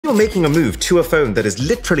you're making a move to a phone that is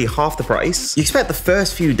literally half the price, you expect the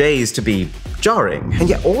first few days to be jarring. And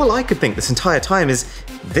yet all I could think this entire time is,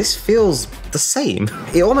 this feels the same.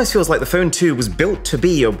 It almost feels like the phone 2 was built to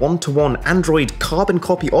be a one-to-one Android carbon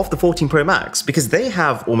copy of the 14 Pro Max, because they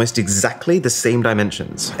have almost exactly the same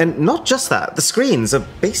dimensions. And not just that, the screens are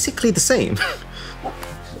basically the same.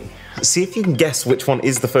 See if you can guess which one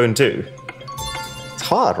is the phone 2. It's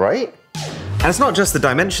hard, right? And it's not just the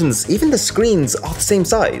dimensions, even the screens are the same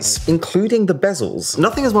size, including the bezels.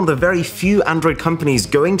 Nothing is one of the very few Android companies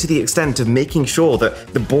going to the extent of making sure that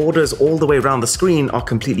the borders all the way around the screen are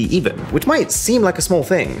completely even, which might seem like a small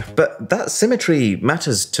thing, but that symmetry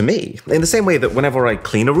matters to me. In the same way that whenever I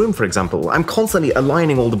clean a room, for example, I'm constantly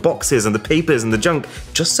aligning all the boxes and the papers and the junk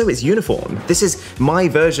just so it's uniform. This is my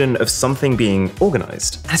version of something being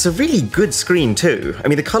organized. And it's a really good screen too. I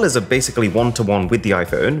mean, the colors are basically one-to-one with the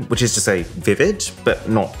iPhone, which is to say, vivid, but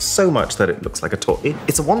not so much that it looks like a toy.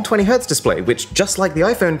 It's a 120Hz display, which, just like the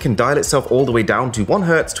iPhone, can dial itself all the way down to 1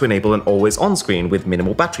 Hz to enable an always-on screen with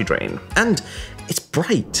minimal battery drain. And it's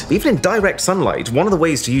bright. Even in direct sunlight, one of the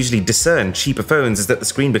ways to usually discern cheaper phones is that the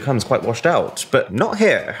screen becomes quite washed out, but not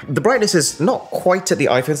here. The brightness is not quite at the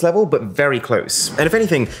iPhone's level, but very close. And if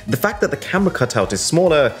anything, the fact that the camera cutout is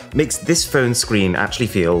smaller makes this phone's screen actually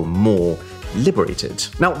feel more liberated.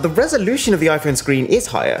 Now, the resolution of the iPhone screen is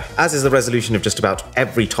higher, as is the resolution of just about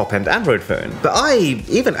every top-end Android phone. But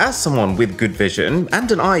even as someone with good vision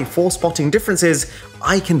and an eye for spotting differences,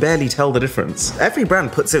 I can barely tell the difference. Every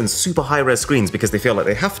brand puts in super high-res screens because they feel like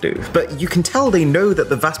they have to, but you can tell they know that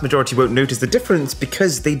the vast majority won't notice the difference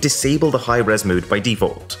because they disable the high-res mode by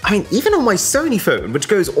default. I mean, even on my Sony phone, which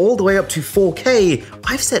goes all the way up to 4K,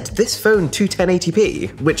 I've set this phone to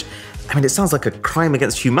 1080p, which, I mean, it sounds like a crime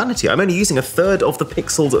against humanity. I'm only using 1/3 of the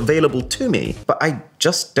pixels available to me, but I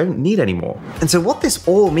just don't need any more. And so what this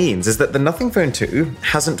all means is that the Nothing Phone 2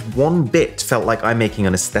 hasn't one bit felt like I'm making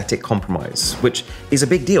an aesthetic compromise, which is a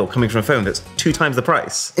big deal coming from a phone that's 2 times the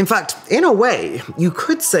price. In fact, in a way, you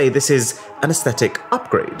could say this is an aesthetic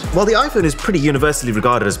upgrade. While the iPhone is pretty universally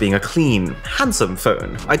regarded as being a clean, handsome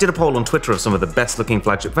phone, I did a poll on Twitter of some of the best looking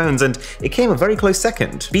flagship phones and it came a very close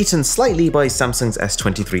second, beaten slightly by Samsung's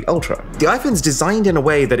S23 Ultra. The iPhone's designed in a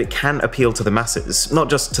way that it can appeal to the masses, not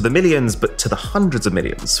just to the millions, but to the hundreds of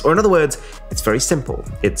millions. Or in other words, it's very simple.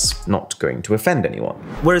 It's not going to offend anyone.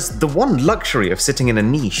 Whereas the one luxury of sitting in a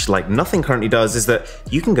niche like Nothing currently does is that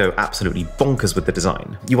you can go absolutely bonkers with the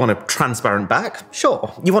design. You want a transparent back?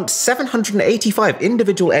 Sure. You want 785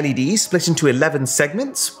 individual LEDs split into 11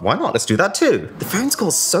 segments? Why not? Let's do that too. The phone's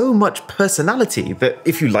got so much personality that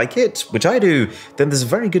if you like it, which I do, then there's a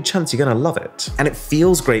very good chance you're gonna love it. And it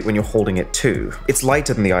feels great when you're holding it too. It's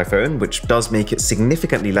lighter than the iPhone, which does make it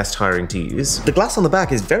significantly less tiring to use. The glass on the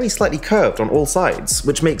back is very slightly curved on all sides,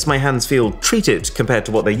 which makes my hands feel treated compared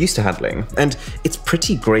to what they're used to handling. And it's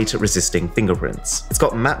pretty great at resisting fingerprints. It's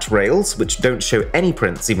got matte rails, which don't show any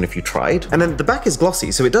prints even if you tried. And then the back is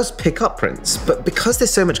glossy, so it does pick up prints. But because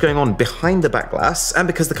there's so much going on behind the back glass, and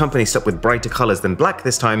because the company stuck with brighter colors than black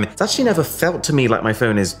this time, it's actually never felt to me like my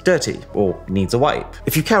phone is dirty or needs a wipe.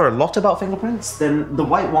 If you care a lot about fingerprints, then the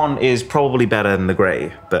white one is probably better than the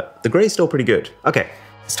gray, but the gray is still pretty good. Okay,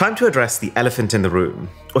 it's time to address the elephant in the room,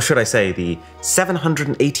 or should I say the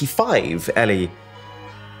 785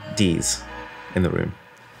 LEDs in the room.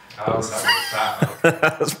 Oh, that was bad.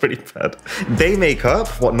 That's pretty bad. They make up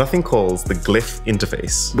what Nothing calls the glyph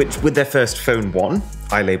interface, which with their first phone 1,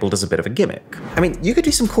 I labeled as a bit of a gimmick. I mean, you could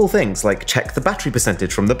do some cool things like check the battery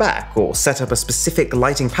percentage from the back, or set up a specific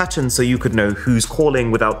lighting pattern so you could know who's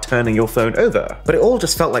calling without turning your phone over. But it all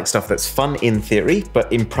just felt like stuff that's fun in theory,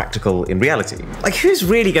 but impractical in reality. Like, who's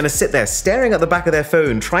really gonna sit there staring at the back of their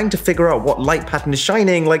phone trying to figure out what light pattern is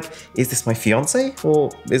shining? Like, is this my fiance?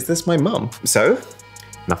 Or is this my mum? So,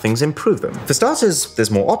 Nothing's improved them. For starters,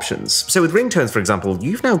 there's more options. So with ringtones, for example,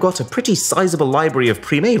 you've now got a pretty sizable library of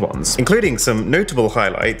pre-made ones, including some notable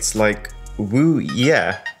highlights like Woo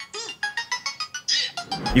Yeah.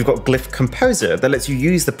 You've got Glyph Composer that lets you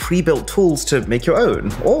use the pre-built tools to make your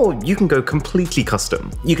own, or you can go completely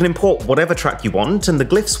custom. You can import whatever track you want, and the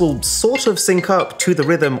glyphs will sort of sync up to the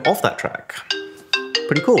rhythm of that track.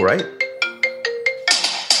 Pretty cool, right?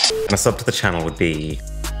 And a sub to the channel would be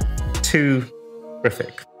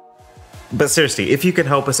terrific. But seriously, if you can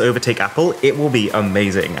help us overtake Apple, it will be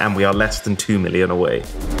amazing, and we are less than 2 million away.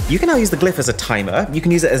 You can now use the glyph as a timer, you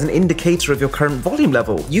can use it as an indicator of your current volume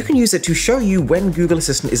level, you can use it to show you when Google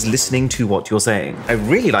Assistant is listening to what you're saying. I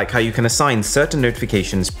really like how you can assign certain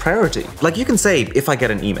notifications priority. Like you can say, if I get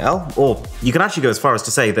an email, or you can actually go as far as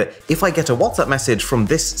to say that if I get a WhatsApp message from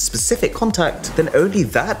this specific contact, then only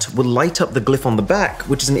that will light up the glyph on the back,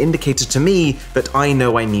 which is an indicator to me that I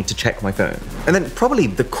know I need to check my phone. And then probably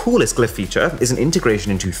the coolest glyph feature is an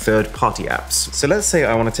integration into third-party apps. So let's say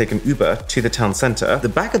I want to take an Uber to the town center. The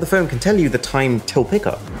back of the phone can tell you the time till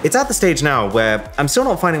pickup. It's at the stage now where I'm still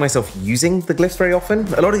not finding myself using the glyphs very often.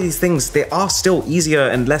 A lot of these things, they are still easier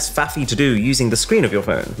and less faffy to do using the screen of your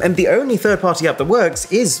phone. And the only third-party app that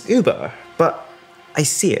works is Uber. But I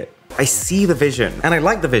see it. I see the vision, and I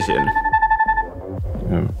like the vision.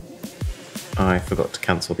 Oh, I forgot to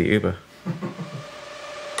cancel the Uber.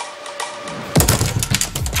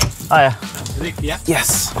 Hiya. Yeah?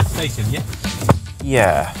 Yes. Taken, yeah?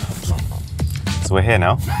 Yeah. So we're here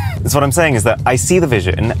now. So what I'm saying is that I see the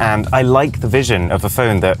vision, and I like the vision of a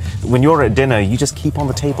phone that when you're at dinner, you just keep on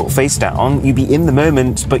the table, face down, you be in the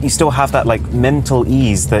moment, but you still have that like mental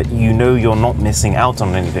ease that you know you're not missing out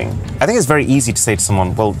on anything. I think it's very easy to say to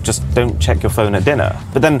someone, well, just don't check your phone at dinner.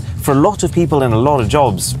 But then for a lot of people in a lot of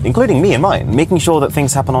jobs, including me and mine, making sure that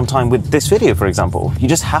things happen on time with this video, for example, you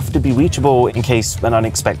just have to be reachable in case an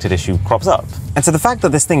unexpected issue crops up. And so the fact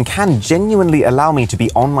that this thing can genuinely allow me to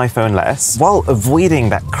be on my phone less, while avoiding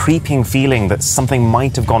that creeping feeling that something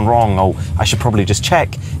might have gone wrong, or I should probably just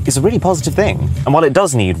check, is a really positive thing. And while it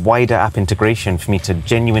does need wider app integration for me to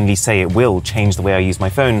genuinely say it will change the way I use my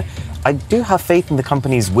phone, I do have faith in the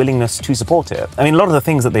company's willingness to support it. I mean, a lot of the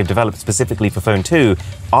things that they've developed specifically for Phone 2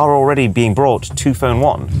 are already being brought to Phone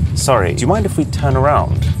 1. Sorry, do you mind if we turn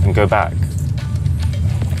around and go back?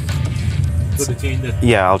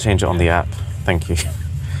 Yeah, I'll change it on the app. Thank you.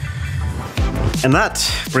 And that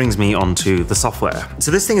brings me on to the software. So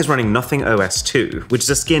this thing is running Nothing OS 2, which is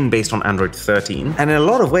a skin based on Android 13. And in a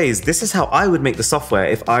lot of ways, this is how I would make the software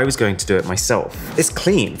if I was going to do it myself. It's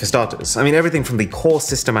clean, for starters. I mean, everything from the core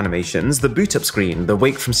system animations, the boot up screen, the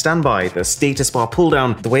wake from standby, the status bar pull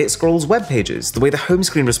down, the way it scrolls web pages, the way the home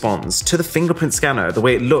screen responds, to the fingerprint scanner, the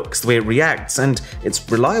way it looks, the way it reacts, and it's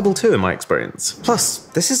reliable too in my experience. Plus,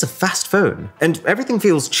 this is a fast phone, and everything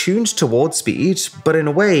feels tuned towards speed, but in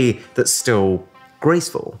a way that's still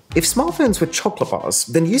graceful. If smartphones were chocolate bars,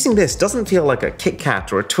 then using this doesn't feel like a Kit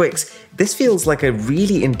Kat or a Twix. This feels like a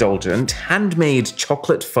really indulgent, handmade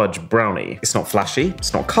chocolate fudge brownie. It's not flashy,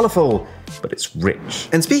 it's not colorful, but it's rich.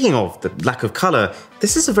 And speaking of the lack of color,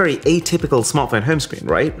 this is a very atypical smartphone home screen,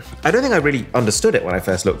 right? I don't think I really understood it when I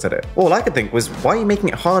first looked at it. All I could think was, why are you making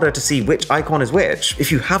it harder to see which icon is which?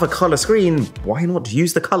 If you have a color screen, why not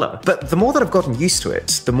use the color? But the more that I've gotten used to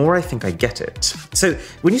it, the more I think I get it. So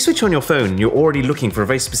when you switch on your phone, you're already looking for a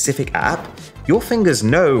very specific app, your fingers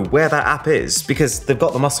know where that app is because they've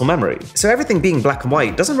got the muscle memory. So everything being black and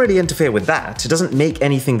white doesn't really interfere with that. It doesn't make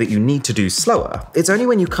anything that you need to do slower. It's only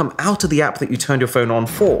when you come out of the app that you turned your phone on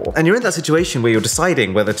for, and you're in that situation where you're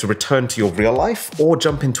deciding whether to return to your real life or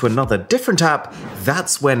jump into another different app,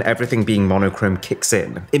 that's when everything being monochrome kicks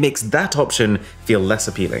in. It makes that option feel less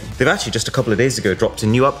appealing. They've actually just a couple of days ago dropped a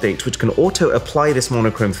new update which can auto-apply this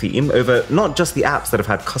monochrome theme over not just the apps that have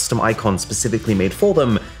had custom icons specifically made for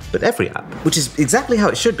them, but every app, which is exactly how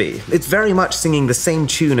it should be. It's very much singing the same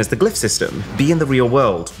tune as the glyph system. Be in the real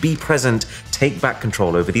world, be present, take back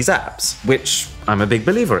control over these apps, which I'm a big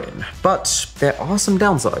believer in. But there are some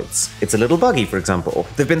downsides. It's a little buggy, for example.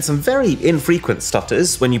 There've been some very infrequent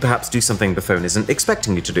stutters when you perhaps do something the phone isn't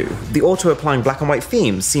expecting you to do. The auto-applying black and white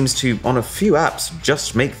themes seems to, on a few apps,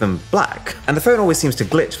 just make them black. And the phone always seems to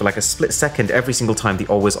glitch for like a split second every single time the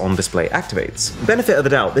always-on display activates. Benefit of the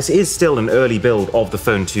doubt, this is still an early build of the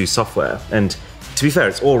Phone 2 software, and to be fair,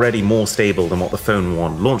 it's already more stable than what the Phone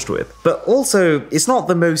 1 launched with. But also, it's not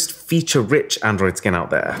the most feature-rich Android skin out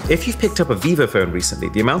there. If you've picked up a Vivo phone recently,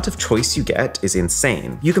 the amount of choice you get is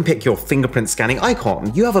insane. You can pick your fingerprint scanning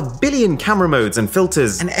icon, you have a billion camera modes and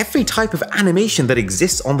filters, and every type of animation that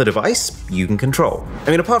exists on the device, you can control.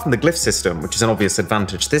 I mean, apart from the glyph system, which is an obvious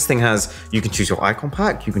advantage, this thing has, you can choose your icon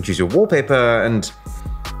pack, you can choose your wallpaper, and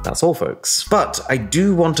that's all, folks. But I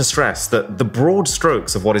do want to stress that the broad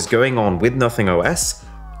strokes of what is going on with Nothing OS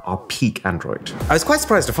are peak Android. I was quite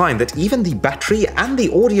surprised to find that even the battery and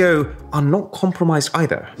the audio are not compromised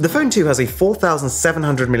either. The Phone 2 has a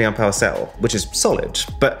 4,700 mAh cell, which is solid,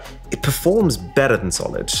 but it performs better than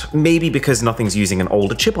Solid. Maybe because nothing's using an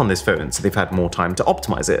older chip on this phone, so they've had more time to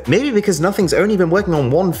optimize it. Maybe because nothing's only been working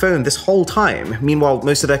on one phone this whole time. Meanwhile,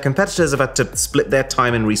 most of their competitors have had to split their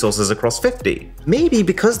time and resources across 50. Maybe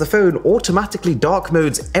because the phone automatically dark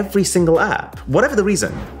modes every single app. Whatever the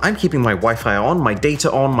reason, I'm keeping my Wi-Fi on, my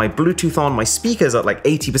data on, my Bluetooth on, my speakers at like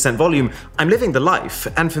 80% volume. I'm living the life.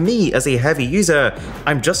 And for me, as a heavy user,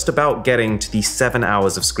 I'm just about getting to the 7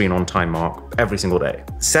 hours of screen on time mark every single day.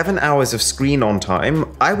 7 hours of screen on time,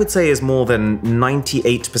 I would say, is more than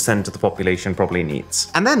 98% of the population probably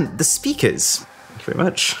needs. And then the speakers. Thank you very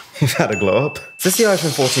much. You've had a glow up. This is the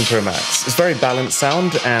iPhone 14 Pro Max. It's very balanced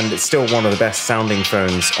sound, and it's still one of the best sounding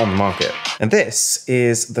phones on the market. And this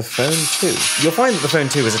is the Phone 2. You'll find that the Phone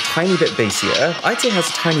 2 is a tiny bit bassier. I'd say it has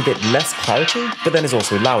a tiny bit less clarity, but then is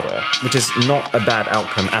also louder, which is not a bad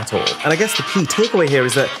outcome at all. And I guess the key takeaway here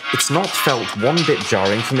is that it's not felt one bit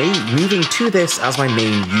jarring for me, moving to this as my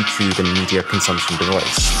main YouTube and media consumption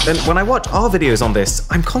device. And when I watch our videos on this,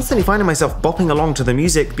 I'm constantly finding myself bopping along to the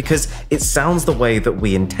music because it sounds the way that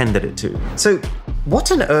we intended it to. So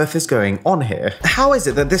what on earth is going on here? How is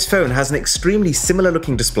it that this phone has an extremely similar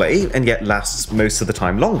looking display and yet lasts most of the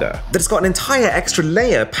time longer? That it's got an entire extra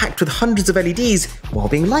layer packed with hundreds of LEDs while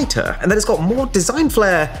being lighter? And that it's got more design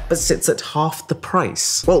flair but sits at half the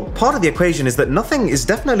price? Well, part of the equation is that nothing is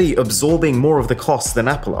definitely absorbing more of the costs than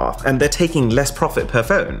Apple are, and they're taking less profit per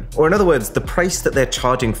phone. Or in other words, the price that they're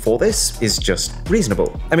charging for this is just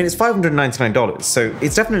reasonable. I mean, it's $599, so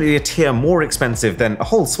it's definitely a tier more expensive than a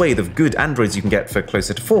whole swathe of good Androids you can get for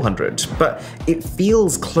closer to $400, but it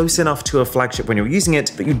feels close enough to a flagship when you're using it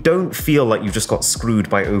that you don't feel like you've just got screwed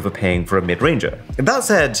by overpaying for a mid-ranger. That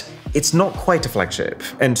said, it's not quite a flagship,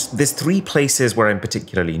 and there's 3 places where I'm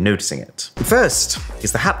particularly noticing it. First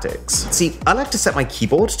is the haptics. See, I like to set my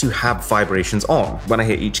keyboard to have vibrations on when I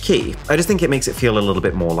hit each key. I just think it makes it feel a little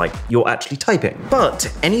bit more like you're actually typing.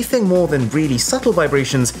 But anything more than really subtle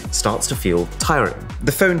vibrations starts to feel tiring.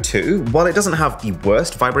 The Phone 2, while it doesn't have the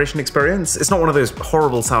worst vibration experience, it's not one of those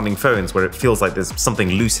horrible sounding phones where it feels like there's something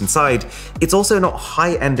loose inside. It's also not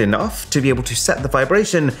high-end enough to be able to set the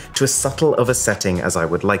vibration to as subtle of a setting as I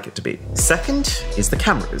would like it to be. Second is the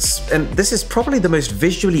cameras, and this is probably the most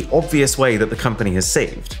visually obvious way that the company has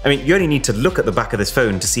saved. I mean, you only need to look at the back of this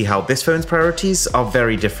phone to see how this phone's priorities are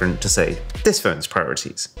very different to, say, this phone's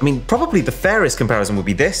priorities. I mean, probably the fairest comparison would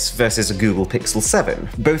be this versus a Google Pixel 7.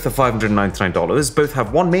 Both are $599, both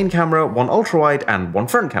have one main camera, one ultra-wide, and one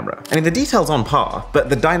front camera. I mean, the detail's on par, but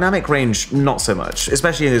the dynamic range not so much,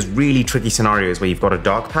 especially in those really tricky scenarios where you've got a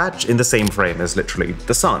dark patch in the same frame as literally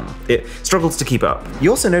the sun. It struggles to keep up.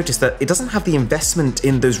 You also notice that it doesn't have the investment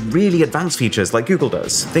in those really advanced features like Google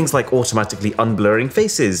does. Things like automatically unblurring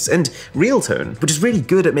faces and real tone, which is really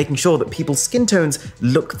good at making sure that people's skin tones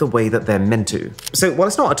look the way that they're meant to. So while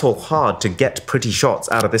it's not at all hard to get pretty shots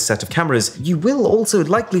out of this set of cameras, you will also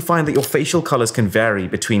likely find that your facial colors can vary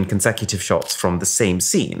between consecutive shots from the same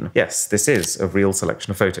scene. Yes, this is a real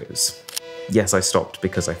selection of photos. Yes, I stopped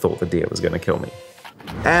because I thought the deer was going to kill me.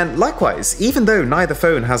 And likewise, even though neither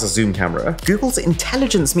phone has a zoom camera, Google's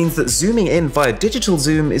intelligence means that zooming in via digital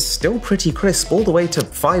zoom is still pretty crisp all the way to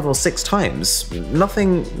 5 or 6 times.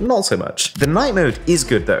 Nothing not so much. The night mode is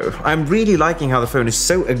good though. I'm really liking how the phone is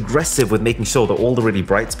so aggressive with making sure that all the really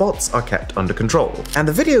bright spots are kept under control. And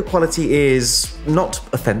the video quality is not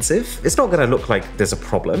offensive. It's not going to look like there's a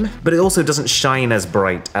problem, but it also doesn't shine as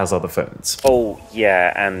bright as other phones. Oh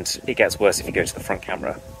yeah, and it gets worse if you go to the front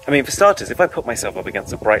camera. I mean, for starters, if I put myself up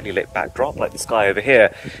against a brightly lit backdrop like the sky over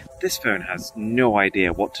here, this phone has no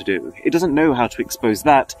idea what to do. It doesn't know how to expose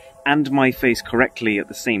that and my face correctly at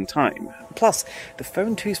the same time. Plus, the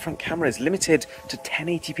Phone 2's front camera is limited to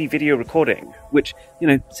 1080p video recording, which, you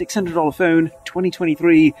know, $600 phone,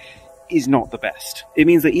 2023, is not the best. It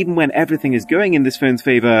means that even when everything is going in this phone's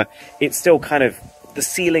favor, it's still kind of the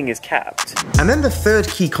ceiling is capped. And then the third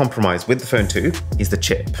key compromise with the Phone 2 is the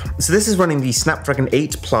chip. So this is running the Snapdragon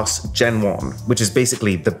 8 Plus Gen 1, which is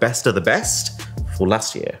basically the best of the best for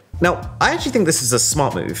last year. Now, I actually think this is a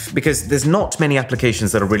smart move because there's not many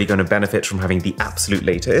applications that are really going to benefit from having the absolute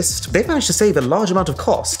latest. They've managed to save a large amount of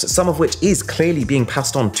cost, some of which is clearly being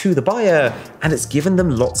passed on to the buyer, and it's given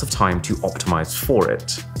them lots of time to optimize for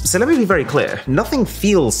it. So let me be very clear, nothing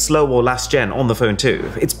feels slow or last gen on the Phone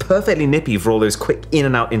 2. It's perfectly nippy for all those quick in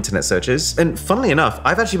and out internet searches, and funnily enough,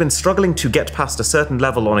 I've actually been struggling to get past a certain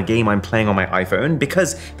level on a game I'm playing on my iPhone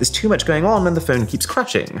because there's too much going on and the phone keeps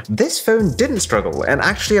crashing. This phone didn't struggle and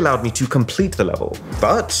actually allowed allowed me to complete the level.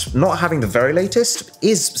 But not having the very latest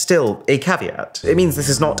is still a caveat. It means this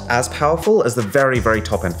is not as powerful as the very, very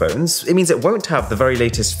top-end phones. It means it won't have the very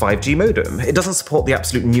latest 5G modem. It doesn't support the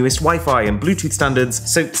absolute newest Wi-Fi and Bluetooth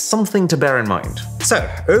standards, so something to bear in mind. So,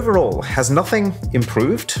 overall, has nothing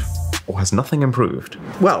improved? Or has nothing improved?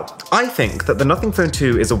 Well, I think that the Nothing Phone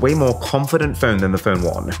 2 is a way more confident phone than the Phone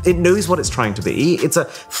 1. It knows what it's trying to be, it's a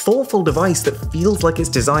thoughtful device that feels like it's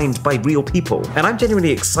designed by real people, and I'm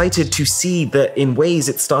genuinely excited to see that in ways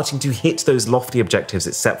it's starting to hit those lofty objectives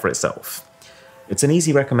it set for itself. It's an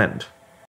easy recommend.